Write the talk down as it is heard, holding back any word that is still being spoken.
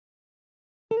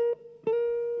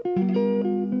A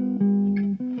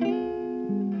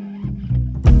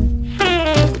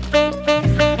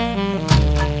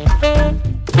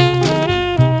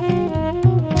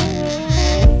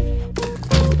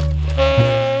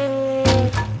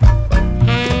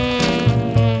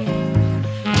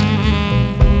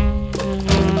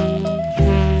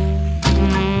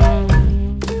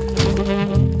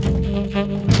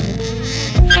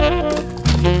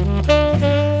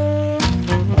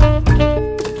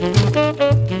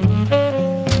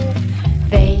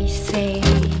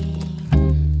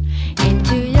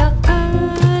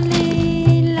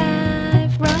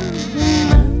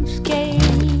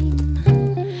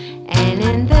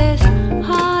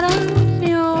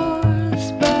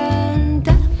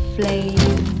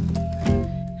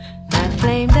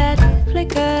flame that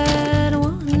flickered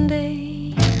one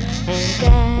day and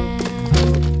died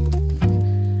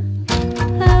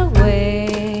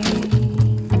away.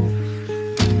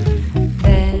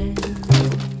 Then,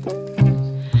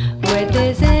 with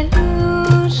this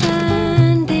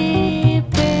illusion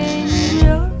deep in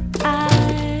your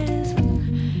eyes,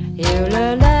 you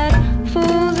learn that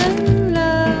fools in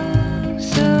love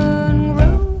soon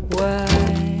grow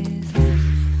wise.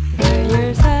 The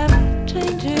years have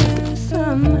changed you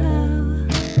somehow.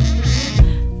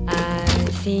 I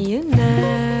see you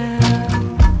now,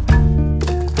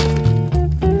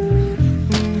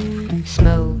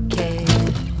 smoking,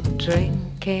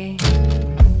 drinking,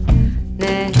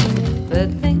 never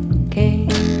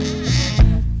thinking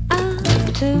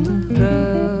of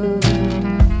tomorrow.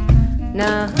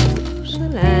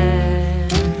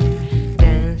 Nonchalant,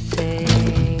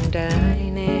 dancing,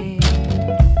 dining,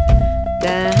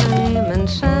 diamond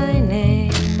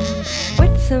shining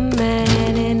with some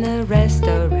man in a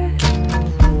restaurant.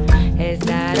 Is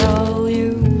that all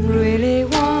you really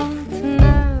want to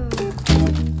know?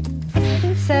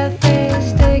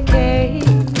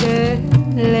 Sophisticated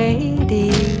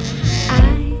lady, I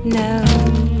know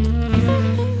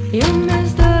you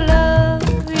miss the love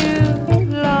you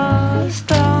lost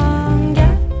long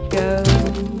ago.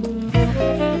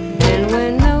 And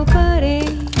when nobody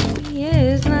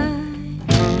is mine,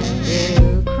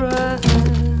 you cry.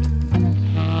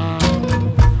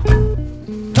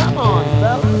 Come on,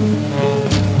 fellas.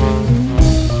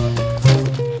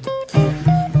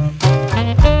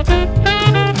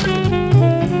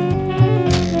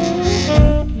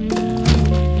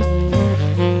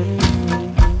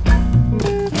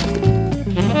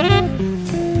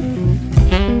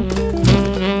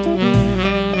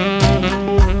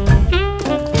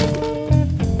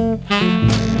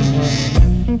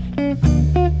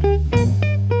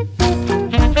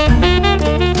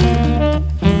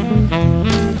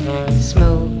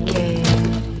 Smoking,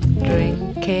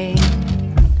 drinking,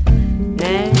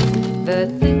 never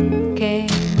thinking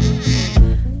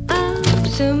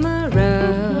of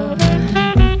tomorrow.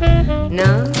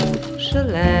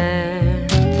 Nonchalant,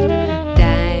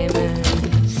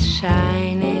 diamonds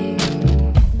shining,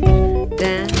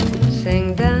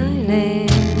 dancing, dining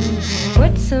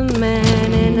with some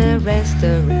man in a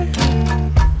restaurant.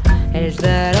 Is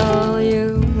that